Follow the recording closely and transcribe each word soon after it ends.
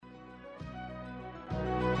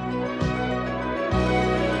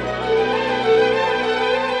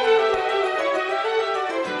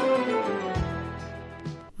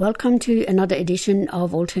Welcome to another edition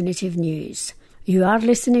of Alternative News. You are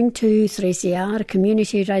listening to 3CR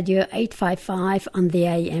Community Radio 855 on the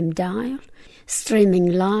AM dial,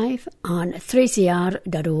 streaming live on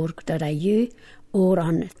 3cr.org.au or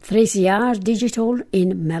on 3CR Digital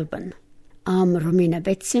in Melbourne. I'm Romina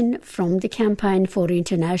Betsin from the Campaign for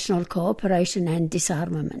International Cooperation and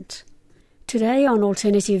Disarmament. Today on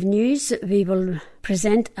Alternative News, we will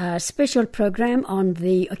present a special program on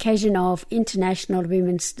the occasion of International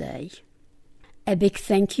Women's Day. A big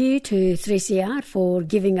thank you to 3CR for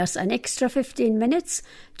giving us an extra 15 minutes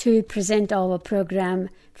to present our program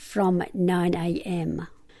from 9 a.m.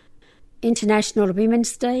 International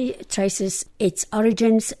Women's Day traces its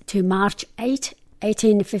origins to March 8,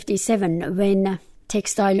 1857, when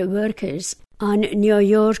textile workers on New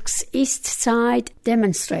York's East Side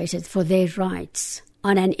demonstrated for their rights.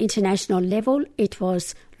 On an international level, it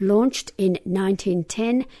was launched in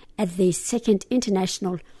 1910 at the Second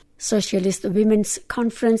International Socialist Women's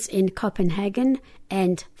Conference in Copenhagen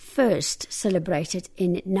and first celebrated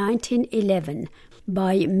in 1911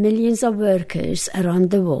 by millions of workers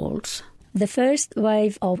around the world. The first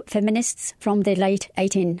wave of feminists from the late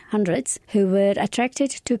 1800s who were attracted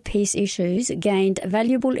to peace issues gained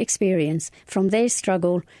valuable experience from their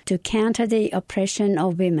struggle to counter the oppression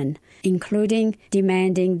of women, including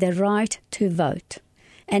demanding the right to vote.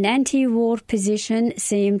 An anti-war position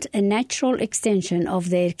seemed a natural extension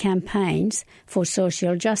of their campaigns for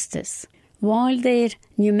social justice. While their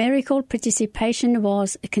numerical participation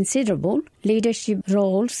was considerable, leadership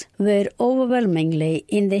roles were overwhelmingly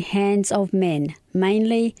in the hands of men,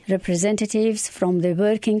 mainly representatives from the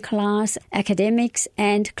working class, academics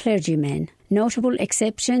and clergymen. Notable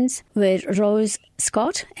exceptions were Rose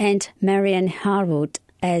Scott and Marianne Harwood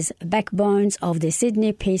as backbones of the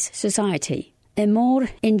Sydney Peace Society. A more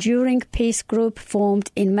enduring peace group formed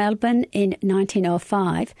in Melbourne in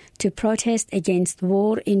 1905 to protest against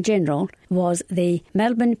war in general was the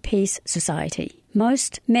Melbourne Peace Society.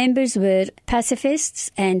 Most members were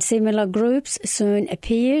pacifists, and similar groups soon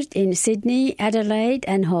appeared in Sydney, Adelaide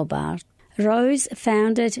and Hobart. Rose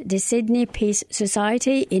founded the Sydney Peace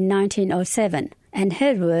Society in 1907, and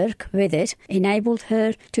her work with it enabled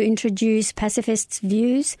her to introduce pacifist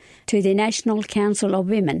views to the National Council of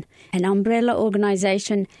Women, an umbrella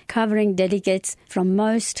organisation covering delegates from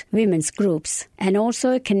most women's groups, and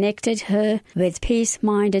also connected her with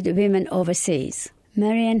peace-minded women overseas.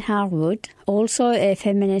 Marianne Harwood, also a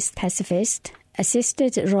feminist pacifist,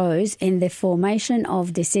 assisted Rose in the formation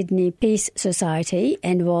of the Sydney Peace Society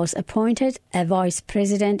and was appointed a vice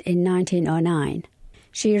president in 1909.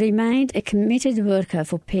 She remained a committed worker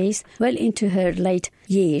for peace well into her late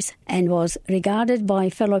years and was regarded by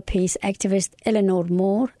fellow peace activist Eleanor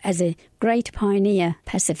Moore as a great pioneer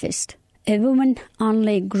pacifist. A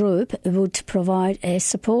woman-only group would provide a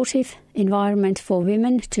supportive environment for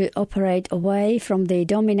women to operate away from the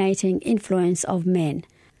dominating influence of men.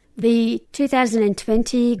 The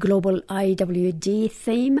 2020 Global IWD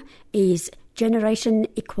theme is Generation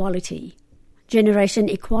Equality. Generation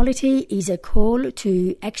equality is a call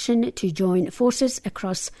to action to join forces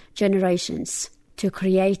across generations to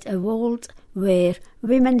create a world where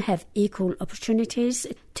women have equal opportunities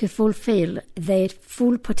to fulfill their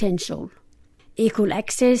full potential. Equal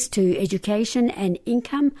access to education and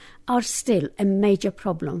income are still a major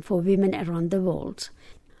problem for women around the world.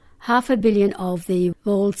 500 million of the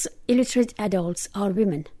world's illiterate adults are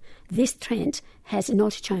women. This trend has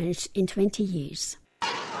not changed in 20 years.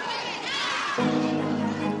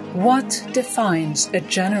 What defines a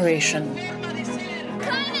generation?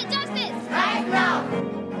 Climate justice! Right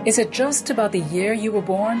now! Is it just about the year you were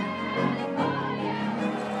born?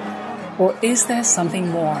 Or is there something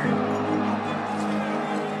more?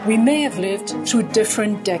 We may have lived through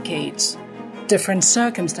different decades, different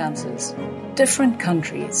circumstances, different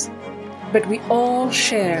countries, but we all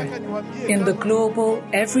share in the global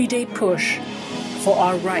everyday push for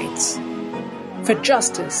our rights, for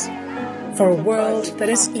justice, for a world that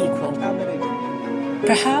is equal.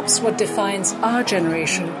 Perhaps what defines our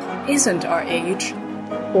generation isn't our age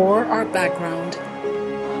or our background,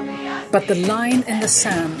 but the line in the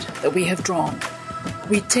sand that we have drawn.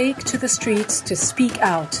 We take to the streets to speak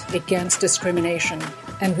out against discrimination,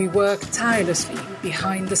 and we work tirelessly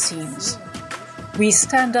behind the scenes. We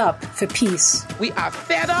stand up for peace. We are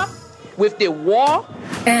fed up with the war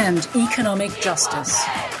and economic justice.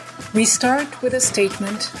 We start with a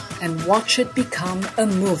statement and watch it become a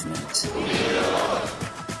movement.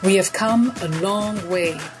 We have come a long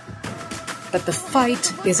way, but the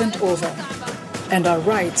fight isn't over, and our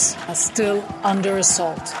rights are still under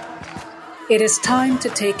assault. It is time to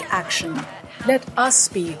take action Let us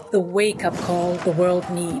be the wake-up call the world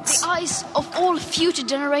needs. The eyes of all future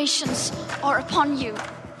generations are upon you.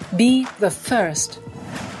 Be the first,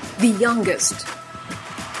 the youngest,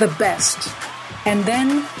 the best, and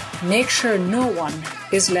then make sure no one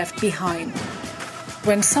is left behind.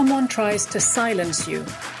 When someone tries to silence you,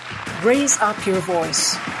 raise up your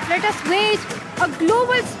voice. Let us wage a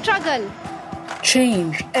global struggle.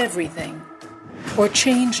 Change everything, or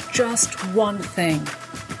change just one thing.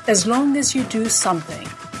 As long as you do something,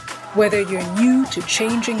 whether you're new to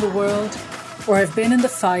changing the world or have been in the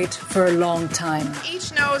fight for a long time.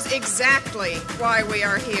 Each knows exactly why we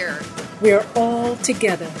are here. We are all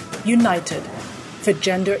together, united for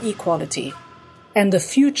gender equality. And the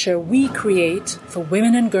future we create for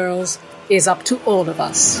women and girls is up to all of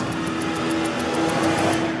us.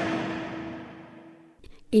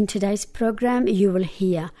 In today's program, you will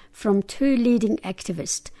hear from two leading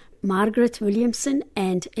activists, Margaret Williamson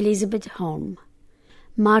and Elizabeth Holm.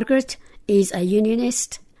 Margaret is a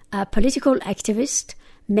unionist, a political activist,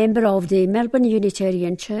 member of the Melbourne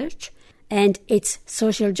Unitarian Church and its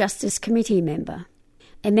Social Justice Committee member,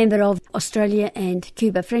 a member of Australia and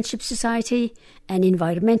Cuba Friendship Society, an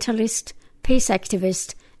environmentalist, peace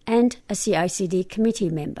activist and a CICD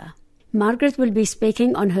committee member. Margaret will be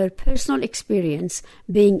speaking on her personal experience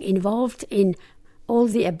being involved in all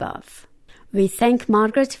the above. We thank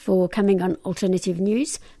Margaret for coming on Alternative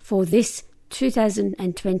News for this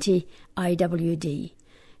 2020 IWD.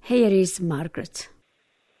 Here is Margaret.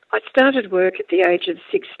 I started work at the age of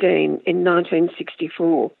 16 in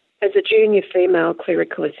 1964 as a junior female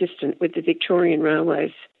clerical assistant with the Victorian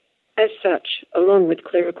Railways. As such, along with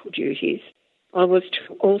clerical duties, I was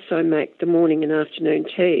to also make the morning and afternoon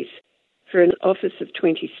teas for an office of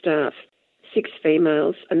 20 staff, 6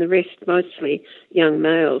 females and the rest mostly young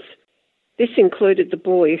males. This included the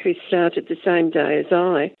boy who started the same day as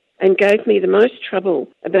I and gave me the most trouble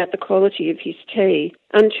about the quality of his tea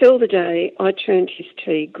until the day I turned his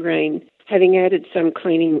tea green, having added some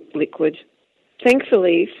cleaning liquid.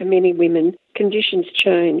 Thankfully, for many women, conditions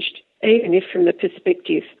changed, even if from the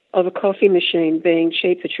perspective of a coffee machine being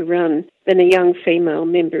cheaper to run than a young female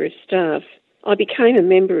member of staff. I became a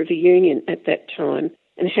member of a union at that time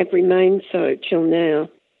and have remained so till now.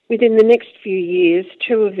 Within the next few years,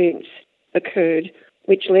 2 events occurred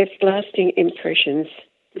which left lasting impressions.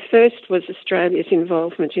 The first was Australia's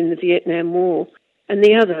involvement in the Vietnam War, and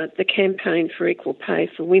the other, the campaign for equal pay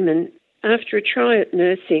for women. After a try at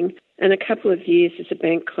nursing and a couple of years as a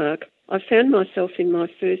bank clerk, I found myself in my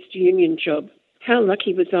first union job. How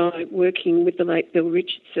lucky was I working with the late Bill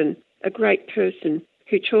Richardson, a great person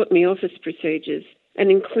who taught me office procedures and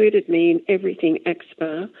included me in everything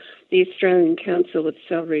ACSPA, the Australian Council of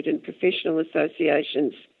Salaried and Professional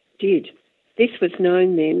Associations, did. This was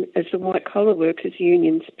known then as the White Collar Workers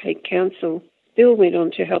Union's Peak Council. Bill went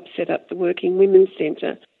on to help set up the Working Women's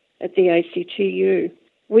Centre at the ACTU.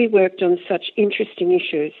 We worked on such interesting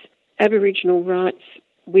issues: Aboriginal rights,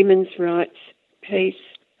 women's rights, peace,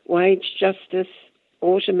 wage justice,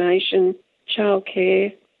 automation,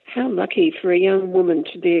 childcare. How lucky for a young woman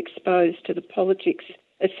to be exposed to the politics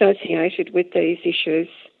associated with these issues.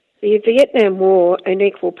 The Vietnam War and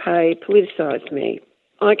equal pay politicised me.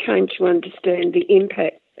 I came to understand the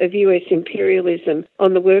impact of US imperialism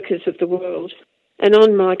on the workers of the world and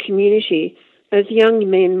on my community as young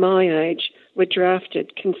men my age were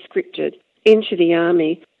drafted, conscripted into the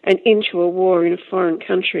army and into a war in a foreign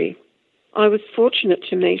country. I was fortunate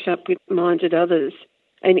to meet up with minded others,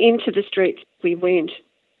 and into the streets we went.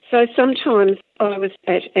 So sometimes I was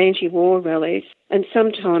at anti-war rallies and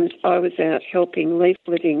sometimes I was out helping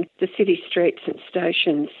leafleting the city streets and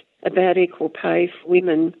stations about equal pay for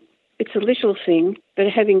women. It's a little thing, but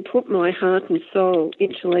having put my heart and soul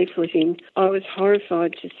into leafleting, I was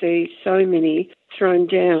horrified to see so many thrown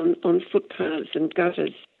down on footpaths and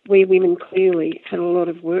gutters. We women clearly had a lot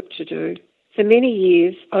of work to do. For many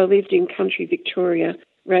years, I lived in country Victoria,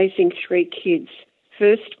 raising 3 kids.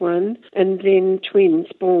 First one, and then twins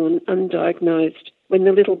born undiagnosed when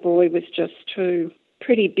the little boy was just 2.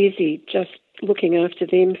 Pretty busy just looking after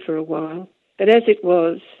them for a while. But as it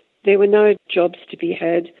was, there were no jobs to be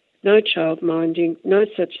had, no childminding, no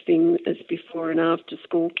such thing as before and after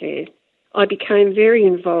school care. I became very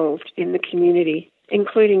involved in the community,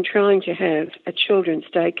 including trying to have a children's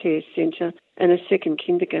daycare centre and a second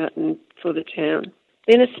kindergarten for the town.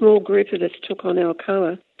 Then a small group of us took on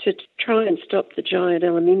Alcoa to try and stop the giant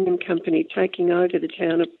aluminium company taking over the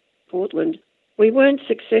town of Portland. We weren't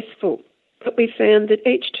successful, but we found that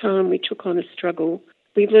each time we took on a struggle,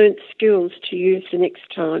 we learnt skills to use the next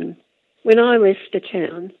time. When I left the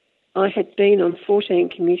town, I had been on 14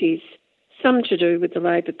 committees, some to do with the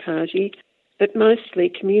Labor Party, but mostly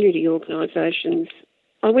community organisations.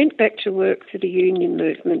 I went back to work for the union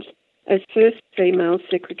movement as first female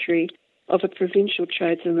secretary of a provincial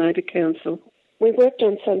trades and labour council. We worked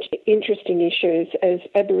on such interesting issues as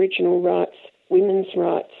Aboriginal rights, women's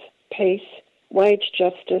rights, peace, wage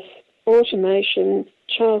justice, automation,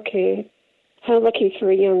 childcare. How lucky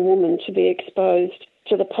for a young woman to be exposed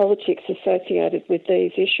to the politics associated with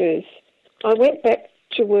these issues. I went back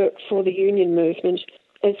to work for the union movement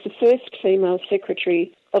as the first female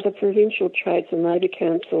secretary of a provincial trades and labour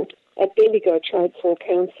council at Bendigo Trades Hall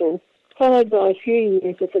Council, followed by a few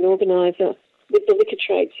years as an organiser with the Liquor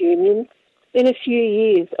Trades Union, then a few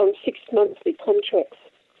years on 6 monthly contracts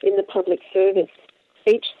in the public service,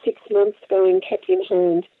 each 6 months going cap in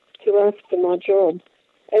hand to ask for my job.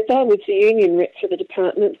 As I was the union rep for the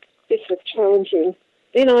department, this was challenging.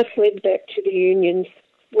 Then I fled back to the unions,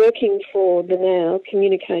 working for the now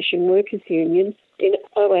Communication Workers Union in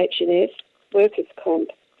OH&S, Workers' Comp,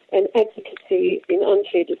 and advocacy in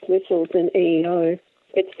unfair dismissals and EEO,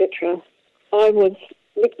 etc. I was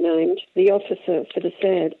nicknamed the officer for the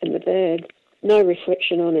sad and the bad, no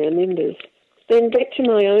reflection on our members. Then back to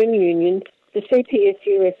my own union, the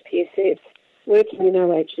CPSU-SPSF, working in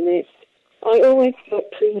OH&S. I always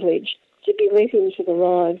felt privileged to be let into the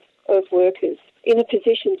lives of workers in a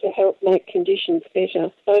position to help make conditions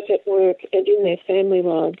better, both at work and in their family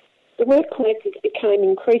lives. The workplaces became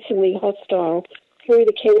increasingly hostile through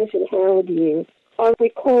the Kenneth and Howard years. I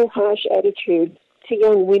recall harsh attitudes to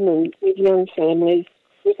young women with young families,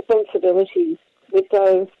 responsibilities with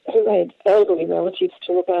those who had elderly relatives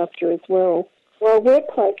to look after as well, while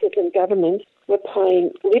workplaces and government were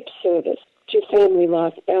paying lip service to family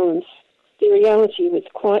life balance. The reality was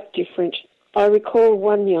quite different. I recall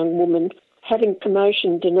one young woman having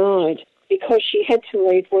promotion denied because she had to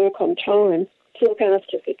leave work on time to look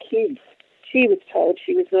after her kids. She was told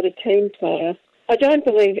she was not a team player. I don't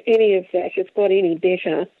believe any of that has got any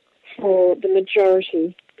better for the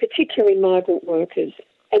majority, particularly migrant workers,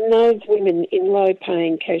 and those women in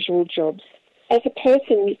low-paying casual jobs. As a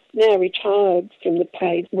person now retired from the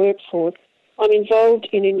paid workforce, I'm involved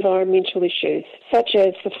in environmental issues, such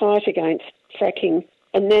as the fight against fracking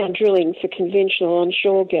and now drilling for conventional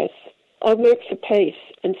onshore gas. I work for peace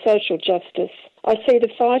and social justice. I see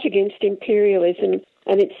the fight against imperialism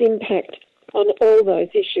and its impact on all those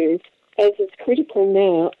issues as critical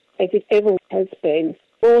now as it ever has been.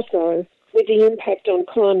 Also, with the impact on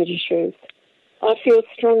climate issues, I feel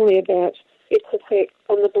strongly about its effect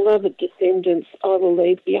on the beloved descendants I will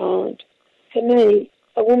leave behind. For me,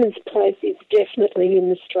 a woman's place is definitely in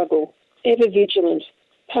the struggle, ever vigilant,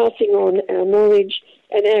 passing on our knowledge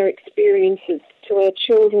and our experiences to our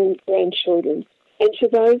children, grandchildren, and to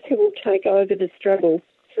those who will take over the struggle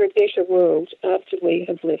for a better world after we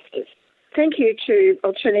have left it. Thank you to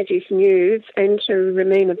Alternative News and to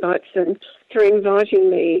Romina Beitson for inviting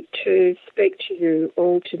me to speak to you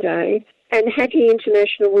all today. And happy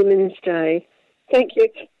International Women's Day. Thank you.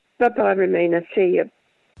 Bye-bye, Romina. See you.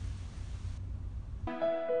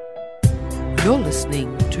 You're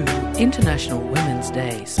listening to International Women's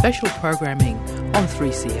Day special programming on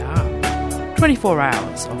 3CR. 24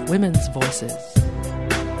 hours of women's voices.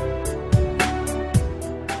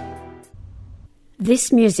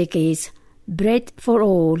 This music is Bread for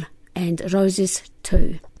All and Roses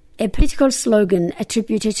Too, a political slogan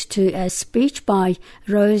attributed to a speech by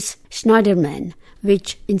Rose Schneiderman,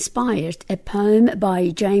 which inspired a poem by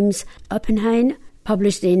James Oppenheim,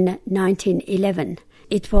 published in 1911.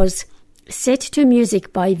 It was set to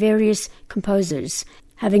music by various composers,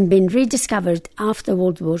 having been rediscovered after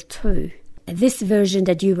World War II. This version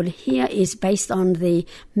that you will hear is based on the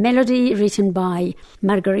melody written by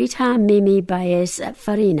Margarita Mimi Baez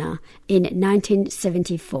Farina in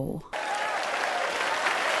 1974.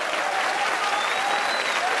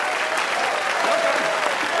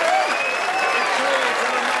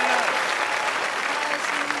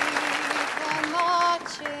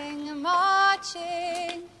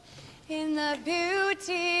 Marching in the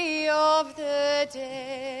beauty of the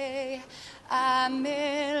day, a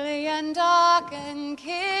million darkened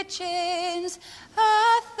kitchens,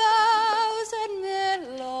 1,000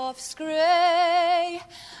 mill-lofts grey,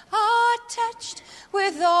 are touched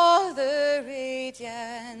with all the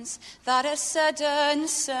radiance that a sudden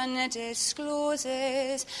sun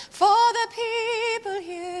discloses. For the people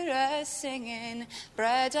here are singing,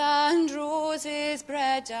 bread and roses,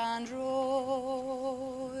 bread and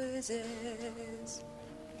roses.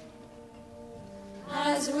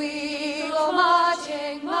 As we go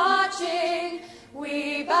marching, marching,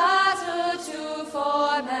 we battle to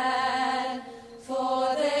for men,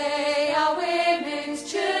 for they are women's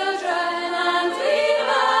children, and we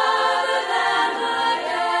mother them.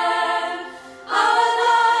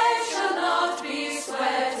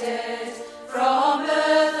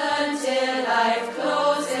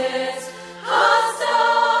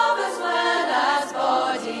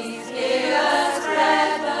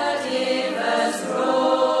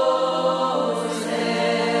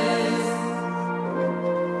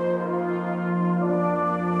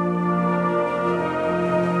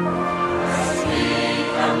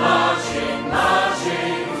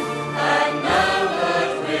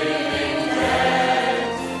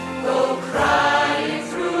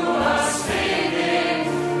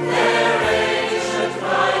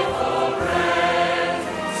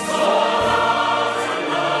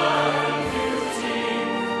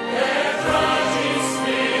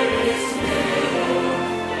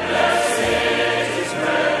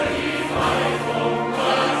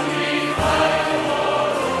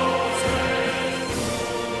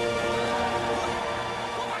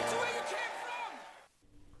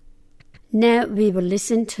 Now we will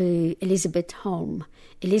listen to Elizabeth Holm.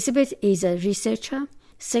 Elizabeth is a researcher,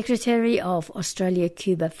 Secretary of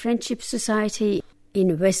Australia-Cuba Friendship Society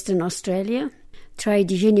in Western Australia, Trade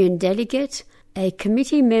Union Delegate, a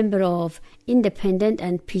committee member of Independent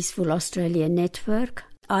and Peaceful Australia Network,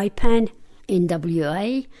 IPAN, in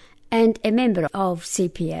WA, and a member of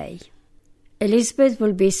CPA. Elizabeth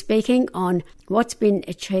will be speaking on what's been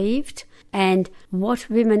achieved and what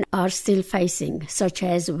women are still facing, such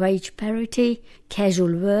as wage parity,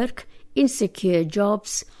 casual work, insecure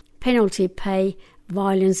jobs, penalty pay,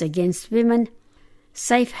 violence against women,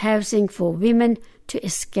 safe housing for women to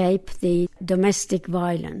escape the domestic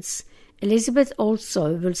violence. Elizabeth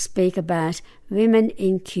also will speak about women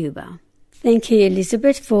in Cuba. Thank you,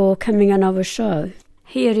 Elizabeth, for coming on our show.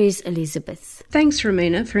 Here is Elizabeth. Thanks,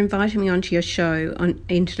 Romina, for inviting me onto your show on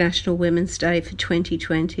International Women's Day for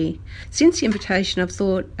 2020. Since the invitation, I've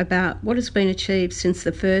thought about what has been achieved since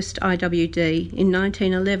the first IWD in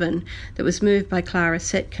 1911 that was moved by Clara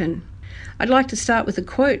Zetkin. I'd like to start with a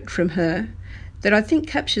quote from her that I think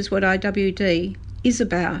captures what IWD is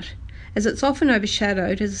about, as it's often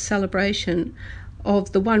overshadowed as a celebration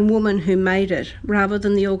of the one woman who made it, rather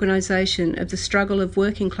than the organisation of the struggle of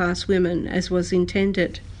working class women as was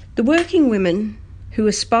intended. The working women who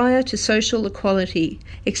aspire to social equality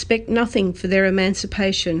expect nothing for their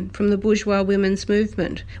emancipation from the bourgeois women's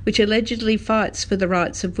movement, which allegedly fights for the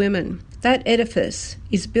rights of women. That edifice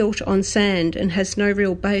is built on sand and has no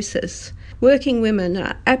real basis. Working women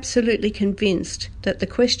are absolutely convinced that the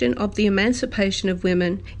question of the emancipation of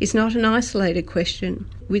women is not an isolated question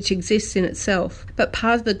which exists in itself, but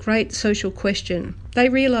part of the great social question. They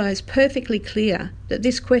realise perfectly clear that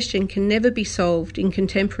this question can never be solved in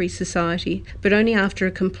contemporary society, but only after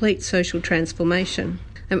a complete social transformation.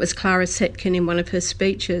 That was Clara Zetkin in one of her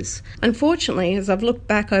speeches. Unfortunately, as I've looked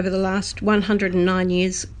back over the last 109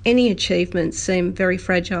 years, any achievements seem very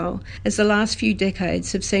fragile, as the last few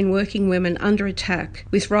decades have seen working women under attack,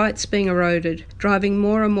 with rights being eroded, driving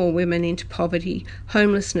more and more women into poverty,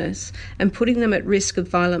 homelessness, and putting them at risk of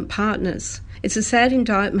violent partners. It's a sad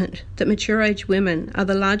indictment that mature-age women are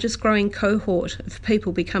the largest growing cohort of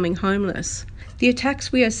people becoming homeless. The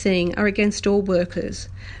attacks we are seeing are against all workers,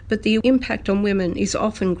 but the impact on women is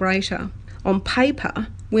often greater. On paper,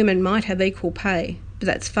 women might have equal pay, but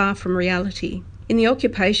that's far from reality. In the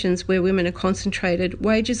occupations where women are concentrated,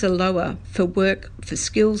 wages are lower for work for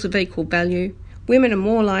skills of equal value. Women are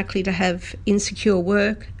more likely to have insecure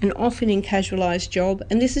work and often in casualised job,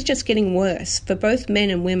 and this is just getting worse for both men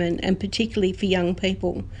and women, and particularly for young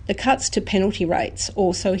people. The cuts to penalty rates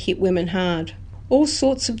also hit women hard. All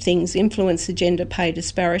sorts of things influence the gender pay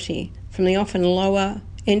disparity, from the often lower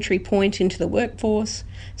entry point into the workforce,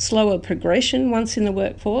 slower progression once in the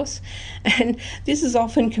workforce, and this is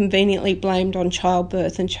often conveniently blamed on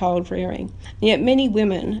childbirth and child rearing. And yet many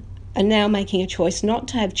women are now making a choice not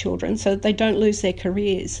to have children so that they don't lose their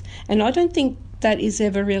careers, and I don't think that is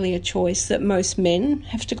ever really a choice that most men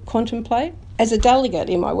have to contemplate. As a delegate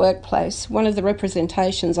in my workplace, one of the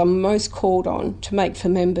representations I'm most called on to make for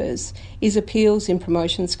members is appeals in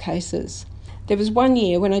promotions cases. There was one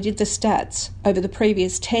year when I did the stats over the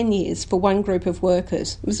previous 10 years for one group of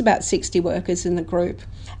workers. It was about 60 workers in the group,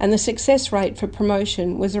 and the success rate for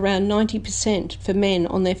promotion was around 90% for men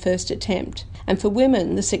on their first attempt, and for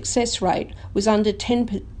women the success rate was under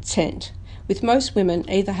 10%, with most women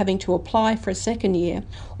either having to apply for a second year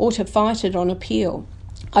or to fight it on appeal.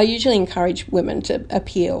 I usually encourage women to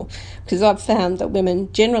appeal because I've found that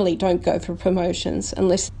women generally don't go for promotions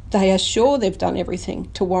unless they are sure they've done everything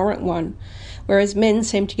to warrant one, whereas men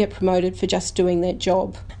seem to get promoted for just doing their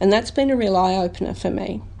job. And that's been a real eye-opener for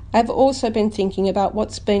me. I've also been thinking about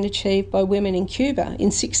what's been achieved by women in Cuba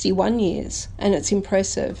in 61 years, and it's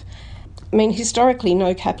impressive. I mean, historically,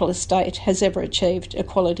 no capitalist state has ever achieved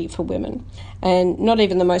equality for women, and not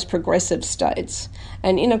even the most progressive states.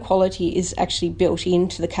 And inequality is actually built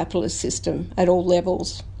into the capitalist system at all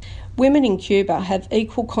levels. Women in Cuba have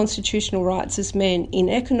equal constitutional rights as men in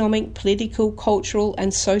economic, political, cultural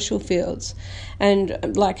and social fields.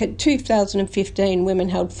 And like at 2015, women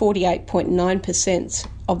held 48.9%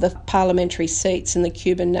 of the parliamentary seats in the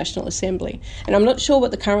Cuban National Assembly. And I'm not sure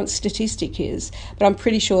what the current statistic is, but I'm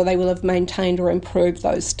pretty sure they will have maintained or improved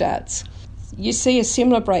those stats. You see a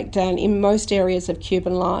similar breakdown in most areas of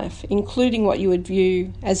Cuban life, including what you would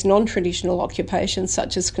view as non-traditional occupations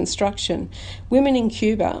such as construction. Women in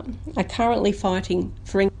Cuba are currently fighting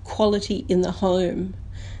for equality in the home,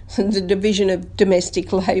 the division of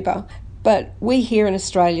domestic labour. But we here in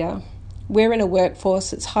Australia, we're in a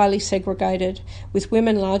workforce that's highly segregated, with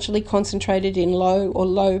women largely concentrated in low or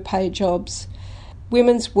low-paid jobs.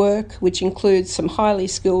 women's work, which includes some highly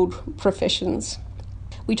skilled professions.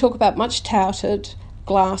 We talk about much touted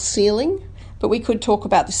glass ceiling, but we could talk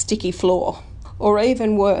about the sticky floor. Or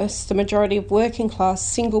even worse, the majority of working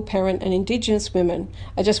class, single parent and Indigenous women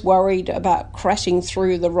are just worried about crashing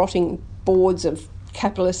through the rotting boards of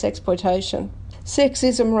capitalist exploitation.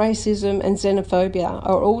 Sexism, racism and xenophobia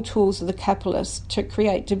are all tools of the capitalists to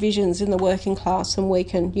create divisions in the working class and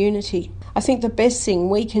weaken unity. I think the best thing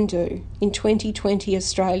we can do in 2020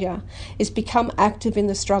 Australia is become active in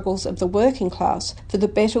the struggles of the working class for the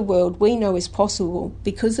better world we know is possible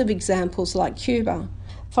because of examples like Cuba.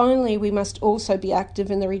 Finally, we must also be active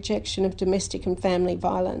in the rejection of domestic and family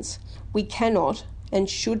violence. We cannot and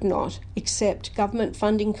should not accept government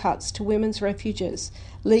funding cuts to women's refuges,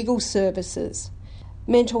 legal services,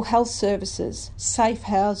 mental health services, safe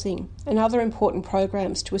housing and other important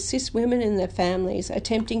programs to assist women and their families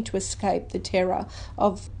attempting to escape the terror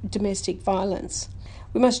of domestic violence.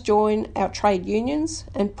 We must join our trade unions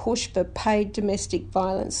and push for paid domestic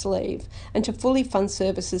violence leave and to fully fund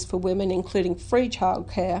services for women, including free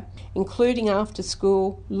childcare, including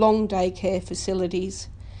after-school, long daycare facilities.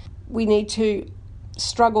 We need to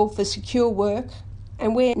struggle for secure work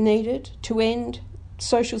and, where needed, to end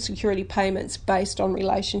social security payments based on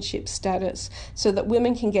relationship status so that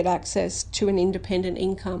women can get access to an independent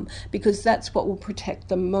income, because that's what will protect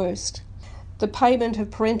them most. The payment of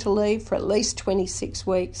parental leave for at least 26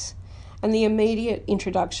 weeks, and the immediate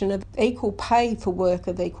introduction of equal pay for work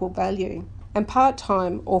of equal value, and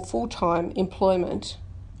part-time or full-time employment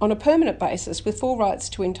on a permanent basis with full rights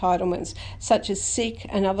to entitlements such as sick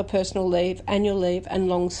and other personal leave, annual leave and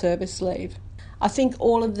long service leave. I think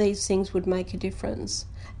all of these things would make a difference,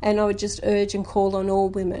 and I would just urge and call on all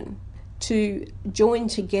women to join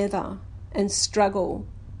together and struggle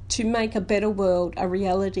to make a better world a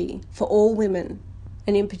reality for all women,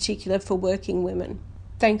 and in particular for working women.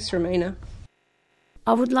 Thanks, Romina.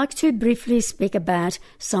 I would like to briefly speak about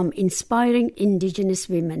some inspiring Indigenous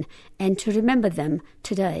women and to remember them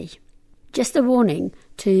today. Just a warning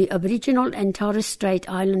to Aboriginal and Torres Strait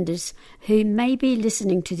Islanders who may be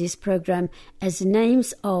listening to this program, as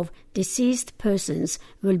names of deceased persons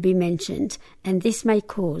will be mentioned, and this may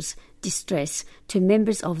cause distress to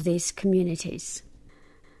members of these communities.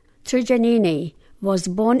 Trijanini was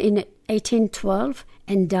born in 1812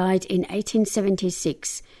 and died in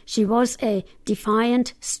 1876. She was a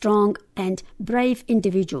defiant, strong and brave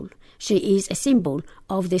individual. She is a symbol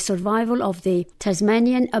of the survival of the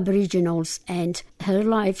Tasmanian Aboriginals, and her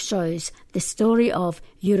life shows the story of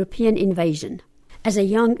European invasion. As a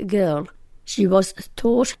young girl, she was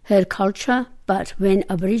taught her culture, but when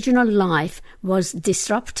Aboriginal life was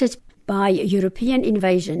disrupted by European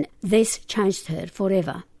invasion, this changed her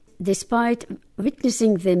forever. Despite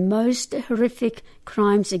witnessing the most horrific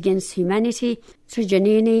crimes against humanity,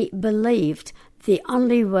 Trijanini believed the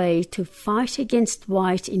only way to fight against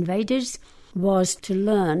white invaders was to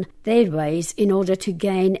learn their ways in order to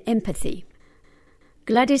gain empathy.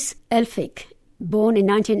 Gladys Elphick, born in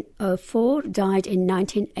 1904, died in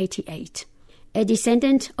 1988. A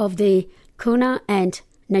descendant of the Kuna and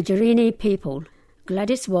Najarini people,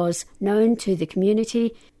 Gladys was known to the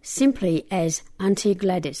community simply as Auntie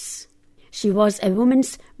Gladys. She was a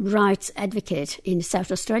women's rights advocate in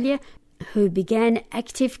South Australia who began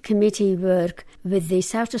active committee work with the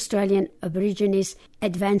South Australian Aborigines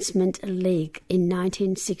Advancement League in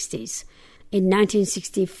 1960s. In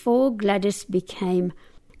 1964, Gladys became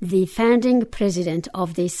the founding president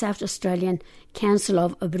of the South Australian Council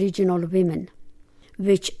of Aboriginal Women,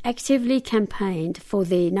 which actively campaigned for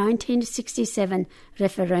the 1967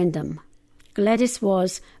 referendum. Gladys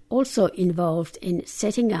was also involved in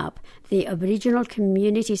setting up the Aboriginal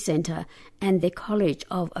Community Centre and the College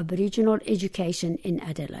of Aboriginal Education in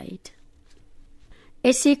Adelaide.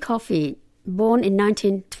 Essie Coffey, born in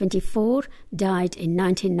 1924, died in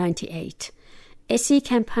 1998. Essie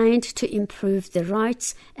campaigned to improve the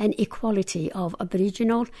rights and equality of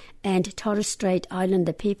Aboriginal and Torres Strait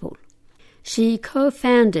Islander people. She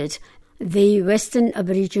co-founded the Western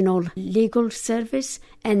Aboriginal Legal Service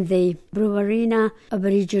and the Brewarina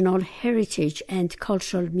Aboriginal Heritage and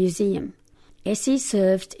Cultural Museum. Essie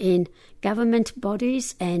served in government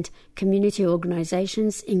bodies and community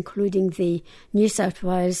organisations, including the New South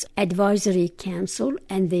Wales Advisory Council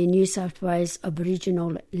and the New South Wales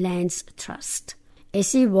Aboriginal Lands Trust.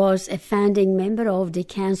 Essie was a founding member of the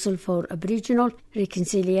Council for Aboriginal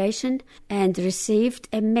Reconciliation and received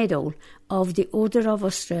a medal of the Order of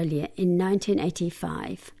Australia in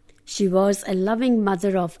 1985. She was a loving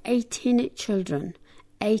mother of 18 children,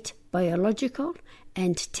 8 biological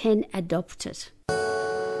and 10 adopted.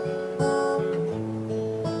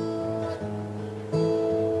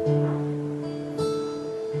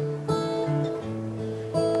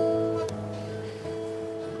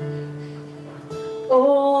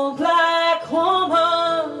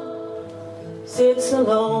 sits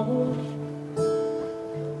alone,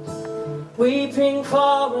 weeping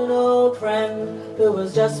for an old friend who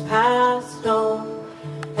was just passed on,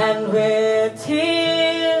 and with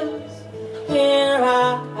tears in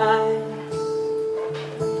her eyes,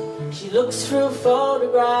 she looks through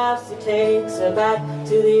photographs. It takes her back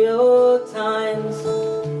to the old times.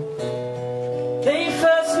 They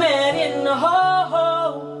first met in the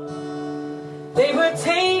home. They were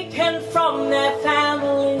taken from their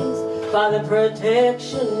families by the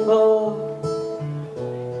protection board.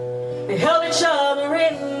 They held each other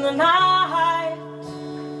in the night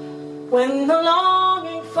when the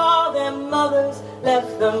longing for their mothers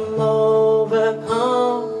left them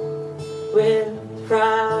overcome with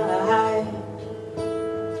pride.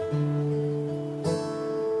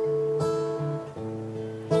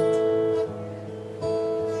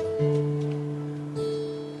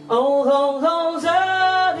 Although those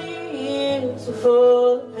early years were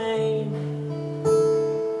full of pain,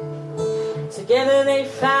 together they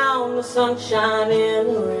found the sunshine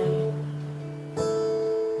in the rain,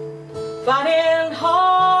 fighting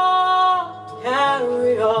hard to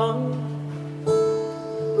carry on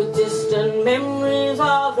with distant memories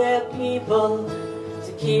of their people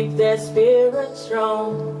to keep their spirits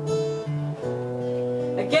strong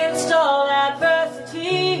against all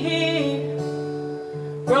adversity.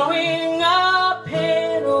 Growing up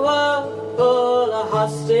in a world full of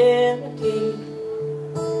hostility,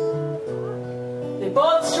 they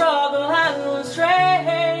both struggle and were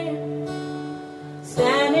strained,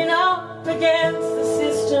 standing up against the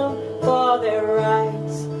system for their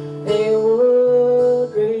rights they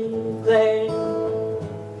would reclaim.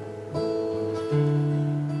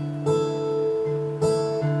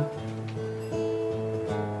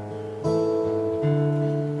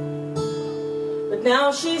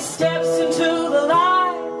 Now she steps into the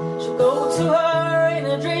light. She'll go to her in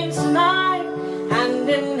her dreams tonight. Hand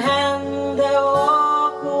in hand they'll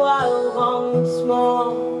walk while once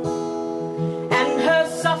more, and her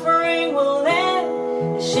suffering will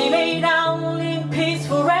end as she lay down in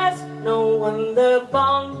peaceful rest. No wonder the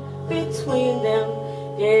bond between them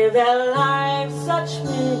gave their lives such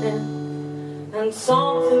meaning and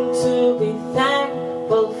something to be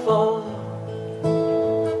thankful for.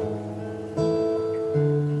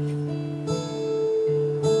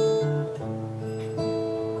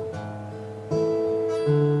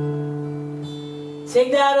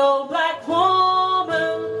 Take that old black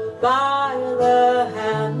woman by the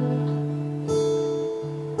hand,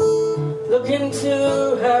 look into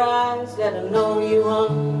her eyes, let her know you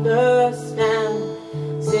understand.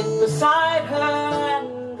 Sit beside her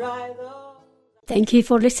and dry those. Thank you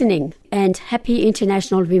for listening, and happy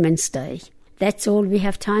International Women's Day. That's all we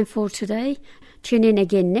have time for today. Tune in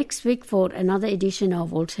again next week for another edition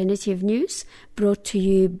of Alternative News, brought to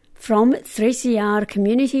you from 3CR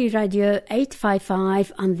Community Radio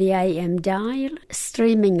 855 on the AM dial,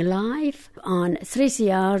 streaming live on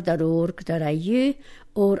 3cr.org.au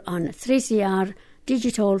or on 3CR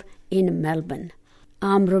Digital in Melbourne.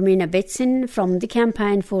 I'm Romina Betsin from the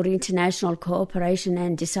Campaign for International Cooperation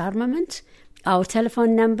and Disarmament. Our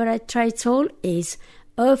telephone number at Trades Hall is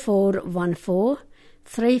 0414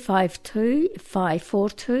 352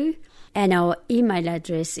 542, and our email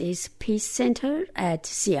address is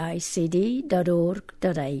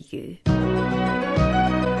peacecenter@cicd.org.au.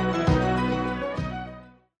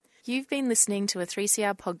 You've been listening to a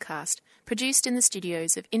 3CR podcast produced in the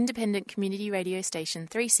studios of independent community radio station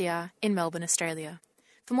 3CR in Melbourne, Australia.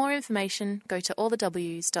 For more information, go to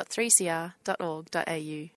allthews.3cr.org.au.